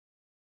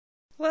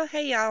Well,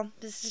 hey y'all,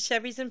 this is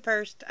Chevy's and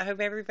First. I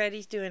hope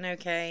everybody's doing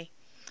okay.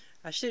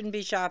 I shouldn't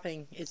be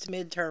shopping. It's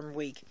midterm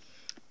week.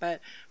 But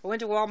I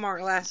went to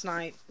Walmart last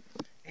night,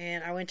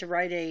 and I went to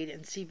Rite Aid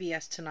and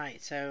CVS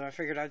tonight, so I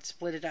figured I'd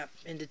split it up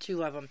into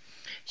two of them.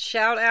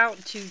 Shout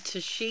out to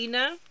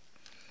Tashina,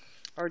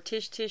 or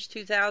Tish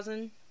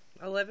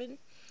 2011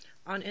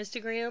 on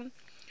Instagram.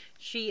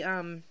 She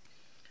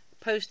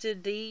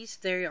posted these.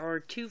 They are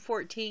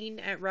 $2.14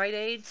 at Rite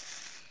Aid.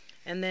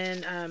 And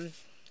then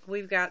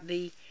we've got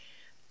the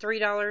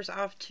 $3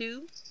 off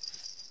 2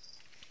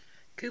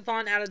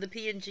 coupon out of the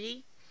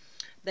P&G.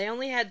 They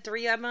only had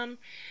 3 of them,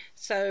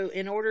 so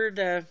in order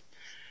to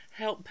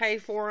help pay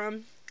for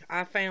them,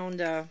 I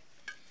found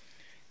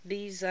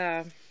these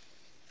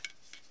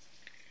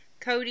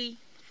Cody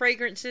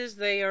fragrances.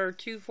 They are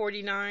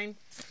 $2.49,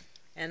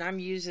 and I'm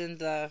using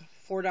the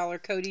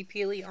 $4 Cody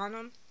Peely on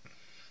them,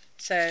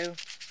 so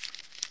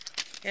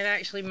it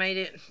actually made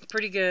it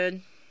pretty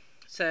good.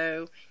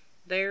 So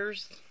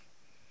there's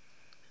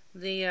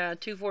the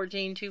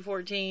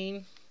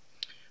 $2.14,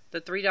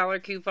 the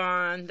 $3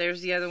 coupon.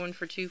 There's the other one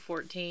for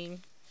 $2.14,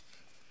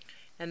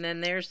 and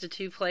then there's the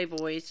 2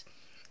 Playboys.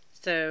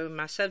 So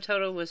my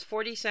subtotal was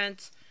 40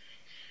 cents,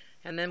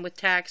 and then with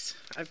tax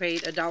I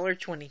paid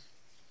 $1.20.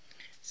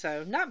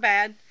 So not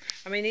bad.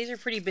 I mean, these are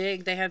pretty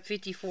big. They have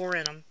 54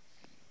 in them.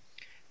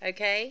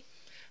 Okay,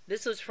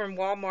 this was from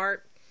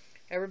Walmart.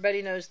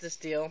 Everybody knows this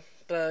deal.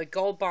 The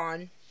Gold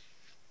Bond.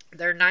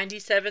 They're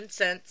 97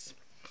 cents.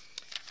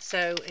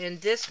 So in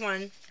this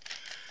one,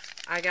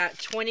 I got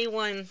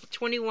 21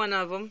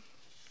 of them.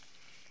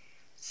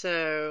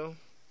 So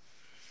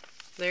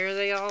there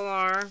they all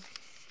are.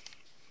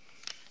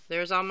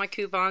 There's all my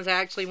coupons. I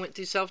actually went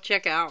through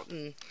self-checkout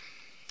and,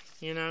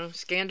 you know,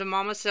 scanned them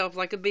all myself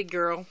like a big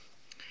girl.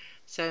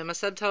 So my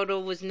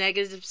subtotal was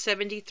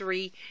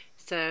 -73.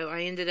 So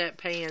I ended up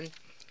paying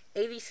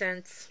 80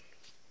 cents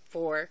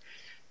for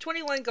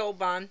 21 Gold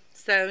Bond.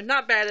 So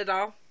not bad at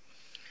all.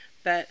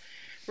 But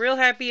real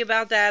happy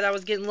about that. I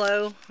was getting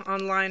low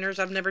on liners.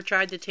 I've never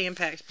tried the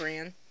Tampax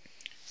brand,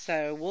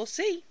 so we'll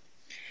see.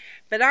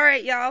 But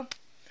alright, y'all.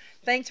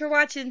 Thanks for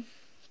watching.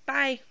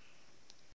 Bye.